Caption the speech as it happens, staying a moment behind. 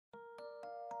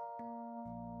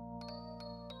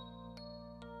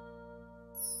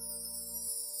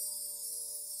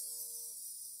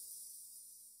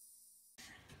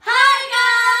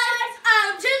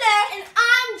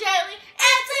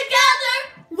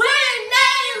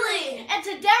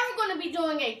be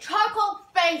doing a charcoal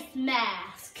face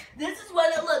mask. This is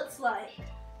what it looks like.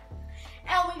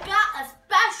 And we got a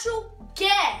special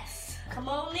guest. Come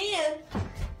on in.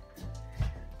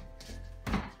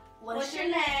 What's your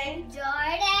name?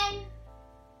 Jordan.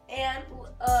 And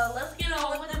let's get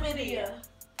on with the video.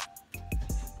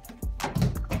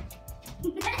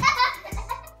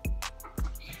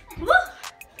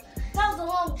 That was a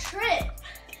long trip.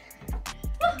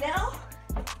 Now,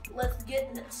 let's get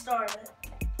it started.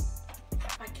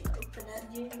 I can open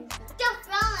it. The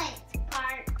front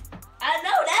part. I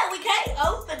know that, we can't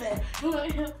open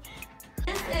it.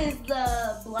 This is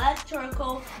the black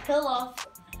charcoal peel off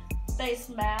face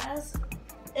mask.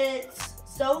 It's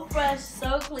so fresh,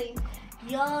 so clean,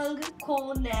 young,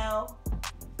 cool now.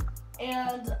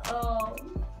 And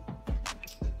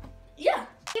yeah.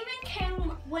 Even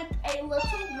came with a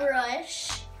little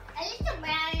brush. A little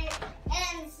brush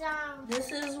and some. This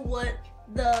is what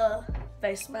the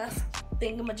face mask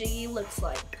thingamajiggy looks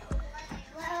like.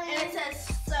 And it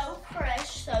says so fresh,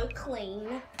 so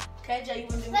clean. Okay, Jay, you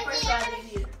want to do it first or I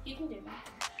do you? You can do it.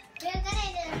 You're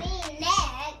gonna do me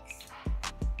next.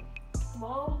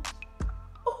 Mom?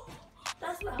 Oh,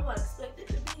 that's not how I expected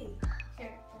it to be.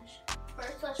 Here,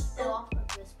 first let's go off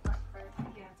of this part first.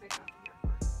 Yeah, take off here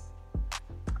first.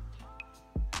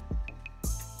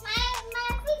 My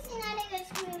face is not even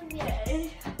smooth yet.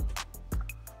 Okay.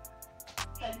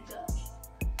 And go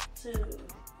to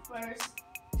first.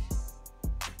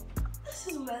 This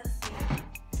is messy.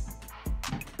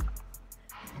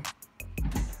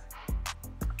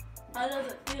 How does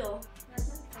it feel? It's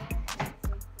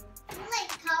like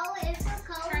cold. It's so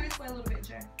cold. Turn this way a little bit,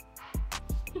 Jay.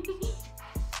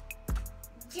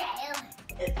 Jail. Oh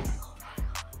my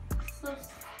god, it's so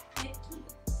sticky.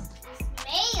 It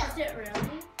smells. Is it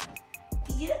really?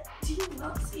 Yeah. Do you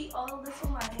not see all of this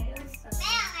on my hands? Smell.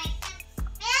 I can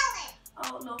smell it. I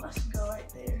don't know if I should go right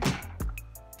there.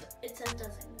 It says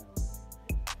doesn't go.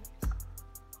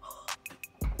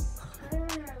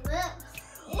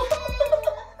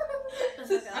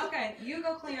 Okay, you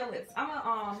go clean your lips. I'm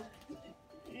gonna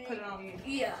put it on you.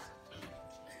 Yeah.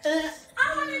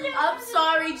 I'm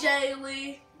sorry,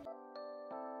 NaeLee.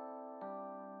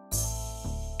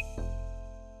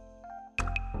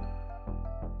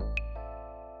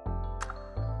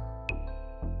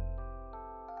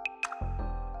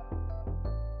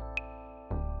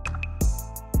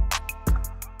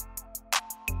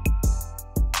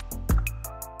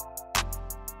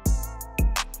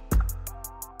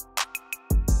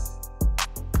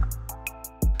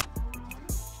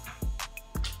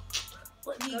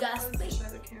 What do you guys think? Show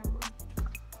the camera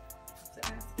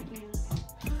to ask again.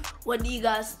 What do you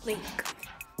guys think?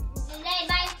 Today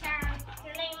my turn.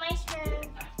 Today my turn.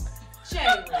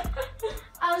 Jay,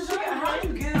 I was How trying do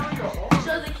you get on your arm? to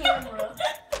show the camera.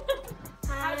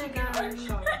 how'd you get on your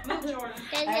shoulder? Move, Jordan.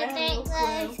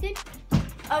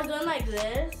 I was going like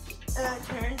this, and I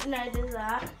turned and I did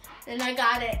that, and I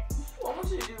got it. What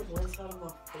would you do with one side of my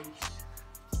face?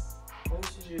 What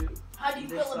would you do? How do you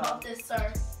feel about this,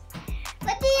 sir?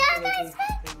 What do you guys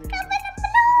think? He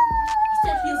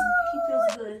said he feels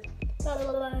good.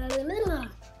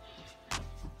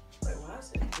 Wait, why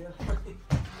is it different?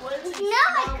 What does It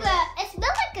it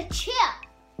smells like a chip.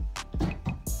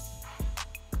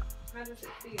 How does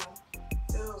it feel?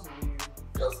 Feels weird.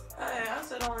 Hey, I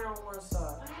said only on one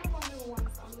side. I don't want to do one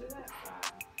side. I'm gonna do that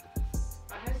side.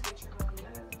 I had to get your own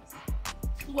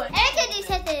nose. What? I could do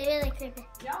something really creepy.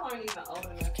 Y'all aren't even old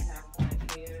enough to have black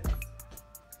kids.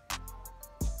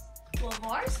 Well,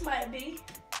 Mars might be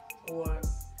What?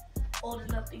 old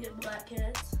enough to get black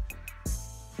kids.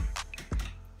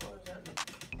 What does that mean?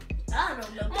 I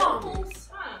don't know. Mom. Pimples.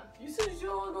 Huh? You said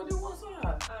you only gonna do one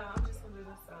side. I'm just gonna do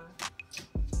this side.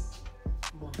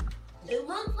 Come on. It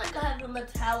looks like I have a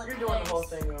metallic You're doing face. the whole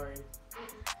thing, are you?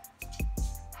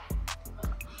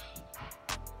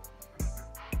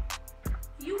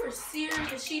 You were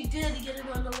serious. She did get it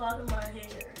on a lot of my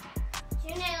hair.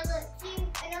 You know, look, see,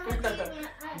 I don't have to use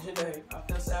my eyes. Janae, I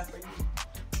feel sad for you.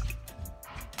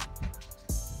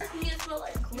 You smell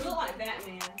like You glue. look like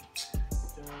Batman.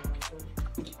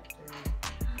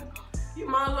 You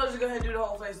might as well just go ahead and do the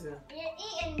whole face then.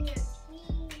 You're eating your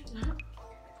teeth.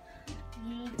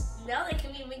 Now they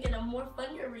can even get a more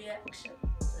funnier reaction.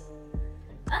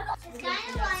 I thought we It's were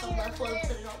kinda gonna some like left, we'll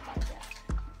put it on like that.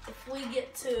 If we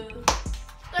get to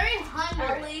 300.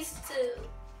 at least to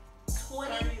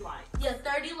 20, 30 likes. yeah,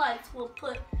 30 likes, we'll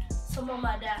put some on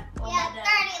my dad. On Yeah, my dad.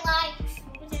 30 likes.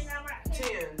 Which is number 10.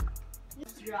 10.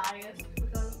 It's driest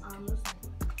because I'm the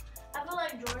same. I feel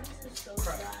like Jordan's is so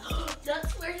dry.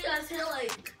 That's where he has hair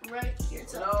like right here.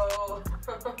 So No.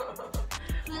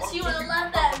 since you would have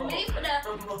left that me for that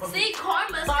See,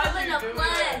 karma's coming to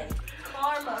play.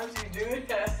 Karma. Why'd you do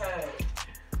that?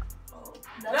 Oh,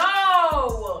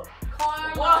 No!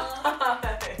 Karma. Why?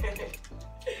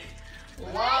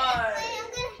 Why?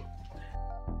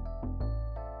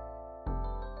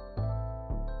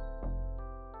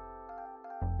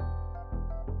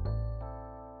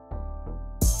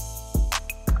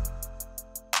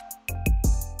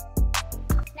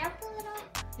 Now pull it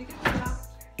on. You can pull it out.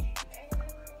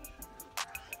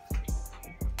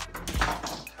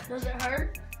 Does it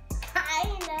hurt? I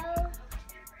know.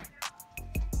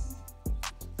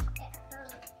 It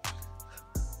hurts.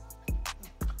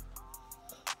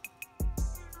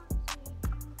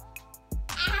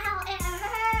 Ow, it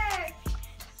hurts.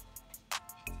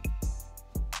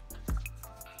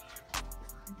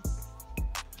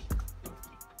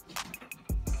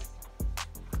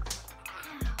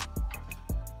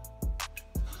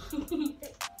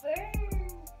 It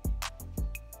burns.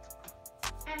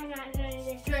 I'm not doing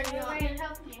this Jordan, you want me to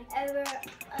help you? ever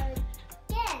again.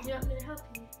 You want me to help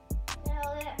you? No,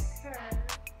 it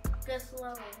hurts. Go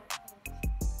slow.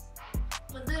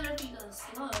 But then if you go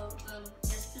slow, then you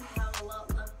still have a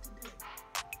lot left to do.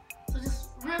 So just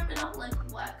rip it up like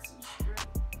wax and strip.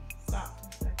 Stop for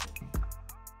a second.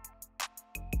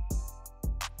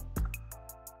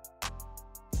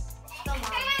 Come on.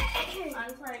 I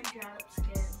just like dry up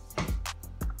skin.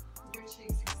 Your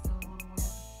cheeks are still a little wet.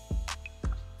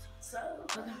 So.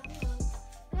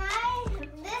 Guys,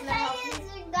 this Can I help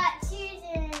has got cheese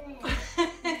in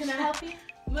it. Can I help you?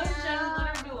 Let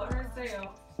her do it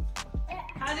herself.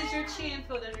 How does your chin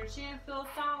feel? Does your chin feel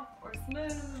soft or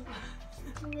smooth?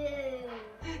 Smooth.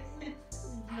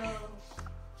 No.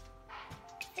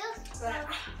 Feels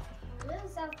soft.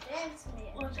 Feels soft and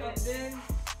smooth. What's And up? then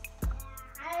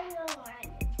I don't know why.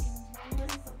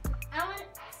 I want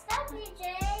stop me,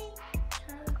 Jay.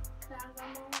 Can I go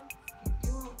more?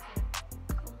 you want to.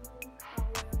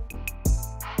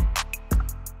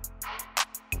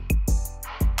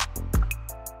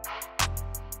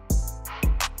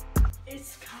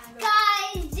 It's kind of.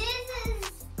 Guys, this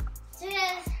is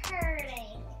just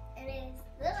hurting. It is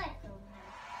look like a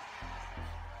mess.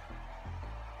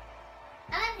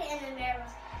 I like it in the mirror.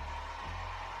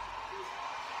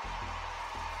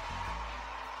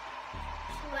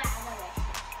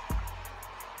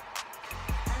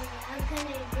 I'm gonna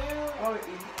do it. I want to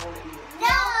eat it. No!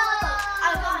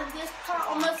 I got this part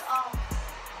almost off.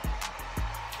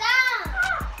 Stop!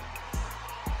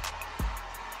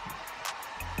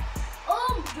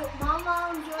 Oh, Mama,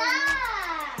 I'm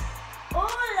Stop!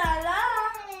 Oh la la!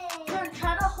 Turn,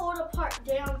 try to hold a part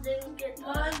down, then get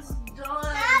done. Stop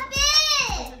it!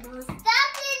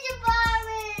 Stop it,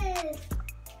 Jabari!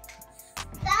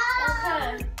 Stop!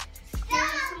 Okay. Give it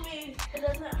Stop! to me. It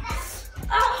doesn't.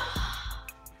 Ah! Oh!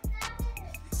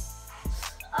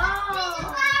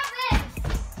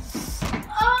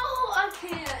 Oh! I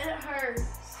can't. It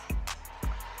hurts.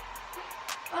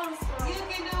 I'm sorry. You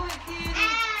can do it, kid.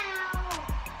 Ow!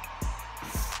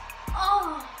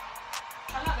 Oh!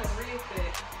 I got to rip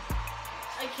it.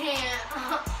 I can't.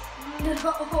 No.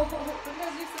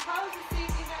 Because you're supposed to see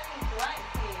if you got any black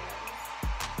hairs.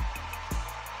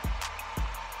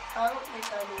 I don't think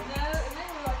I do. No, it may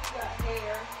look like you got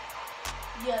hair.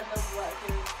 Yeah, the black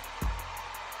hair.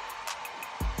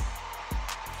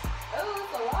 Oh,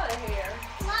 it's a lot of hair.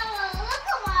 Mama, look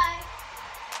at my.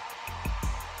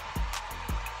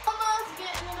 Mama's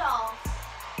getting it off.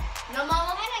 No,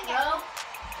 Mama. No.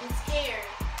 I'm scared.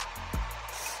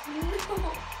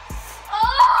 No.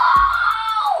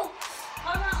 Oh!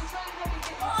 Hold on, I'm trying to help you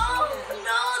get your Oh, chin.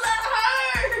 no, that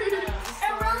hurts. Yeah,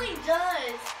 It really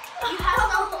does. You have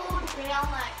to hold down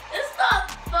like, it's not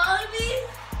funny.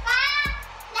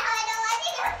 No, I don't like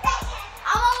it. You're taking.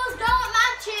 I'm almost done with my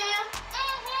chin.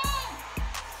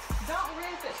 Don't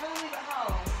rip it. Try to leave it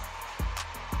whole.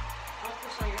 I'll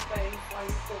push on your face while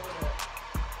you pull it up.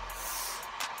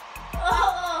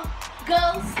 Oh, go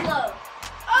slow.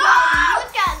 Oh,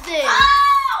 look at this.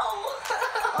 Ow!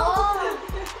 Oh.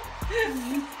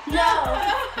 No.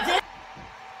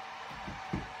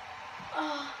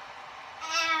 Oh.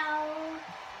 Ow.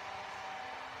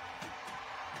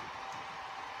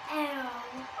 Ow.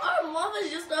 Our mama's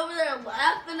just over there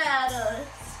laughing at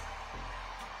us.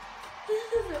 This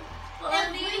isn't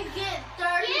funny. If we get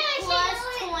 30 plus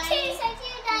 20,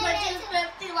 which is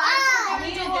 50 likes, Me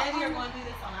and Daddy are going to do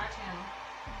this on our channel.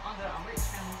 On the Rich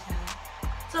Family channel.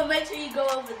 so make sure you go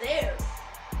over there.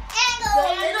 So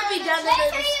it'll be down in the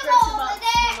over description box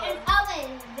there below. and over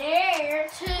there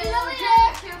too. And over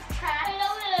Just there. Trash. and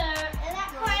over there in that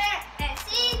corner and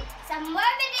see some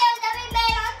more videos that we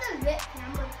made on the Rich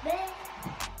Family.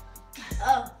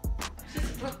 Oh,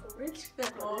 she's from the rich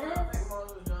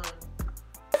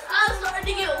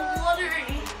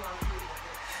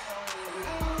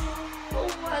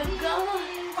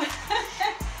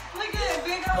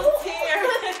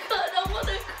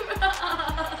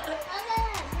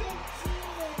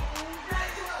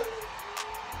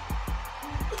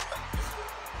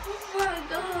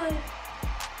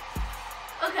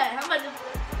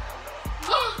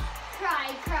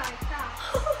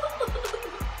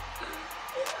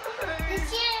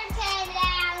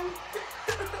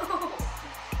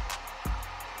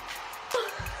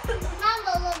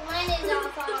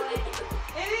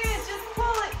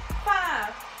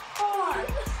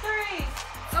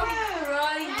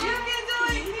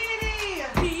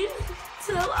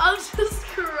I'm just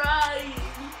crying.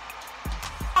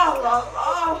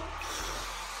 Oh.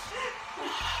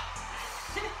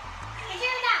 It's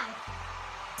your mouth.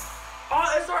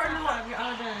 Oh, it's starting to You're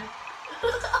all done.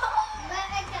 But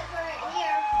except for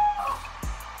here.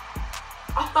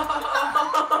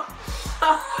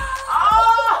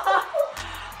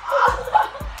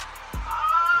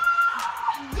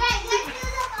 Jay, let's do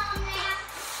the phone now.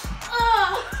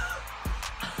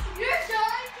 You're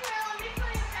done. Here, let me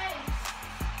put your face.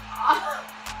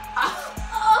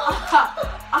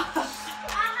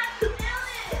 I have to feel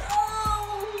it.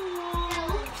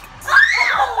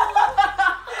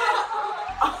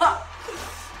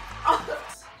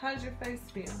 How does your face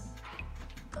feel?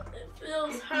 It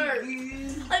feels hurt.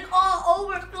 Like all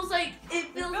over. It feels like it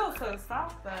It feels. feels so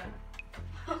soft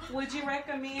though. Would you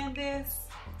recommend this?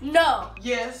 No,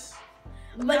 Yes.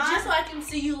 but Not- just so I can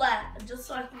see you laugh, just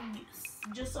so I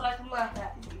can laugh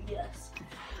at you. Yes,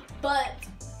 but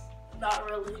not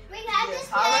really. We got Yes, this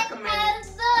I neck recommend as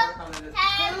it. the I recommend it.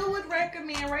 head. Who would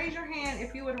recommend, raise your hand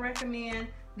if you would recommend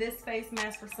this face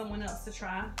mask for someone else to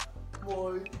try.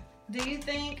 Boy. Do you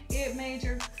think it made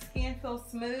your skin feel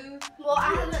smooth? Well,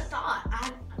 I Yes. haven't thought.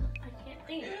 I can't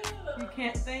think. You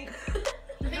can't think?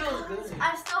 It feels good.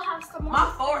 I still have some.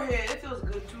 My forehead, it feels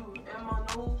good too. And my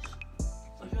nose.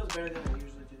 It feels better than it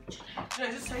usually do.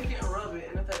 Just take it and rub it,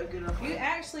 and if that's good enough. You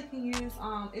actually can use,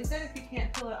 it said if you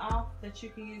can't peel it off, that you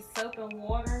can use soap and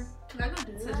water Can I go do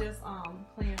to that? just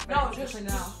clean your face. No, and just clean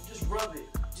it off. rub it.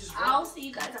 Just rub I'll it. see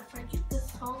you guys after I get this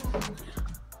home.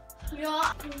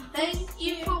 Yeah. Thank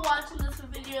you for watching this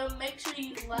video. Make sure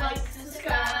you like,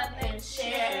 subscribe, and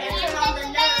share. And And hit turn on the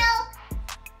the bell.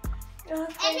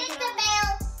 And hit the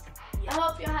bell. I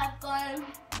hope you had fun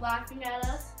laughing at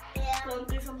us, Yeah. going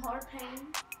through some hard pain.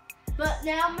 But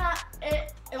now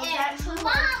it was And actually Mom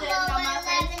worth it. Now will my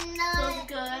face feels 11,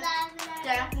 good. 11.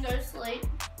 Then I can go to sleep.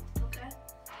 Okay.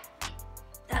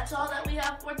 That's all that we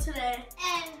have for today.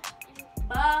 And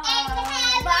Bye. and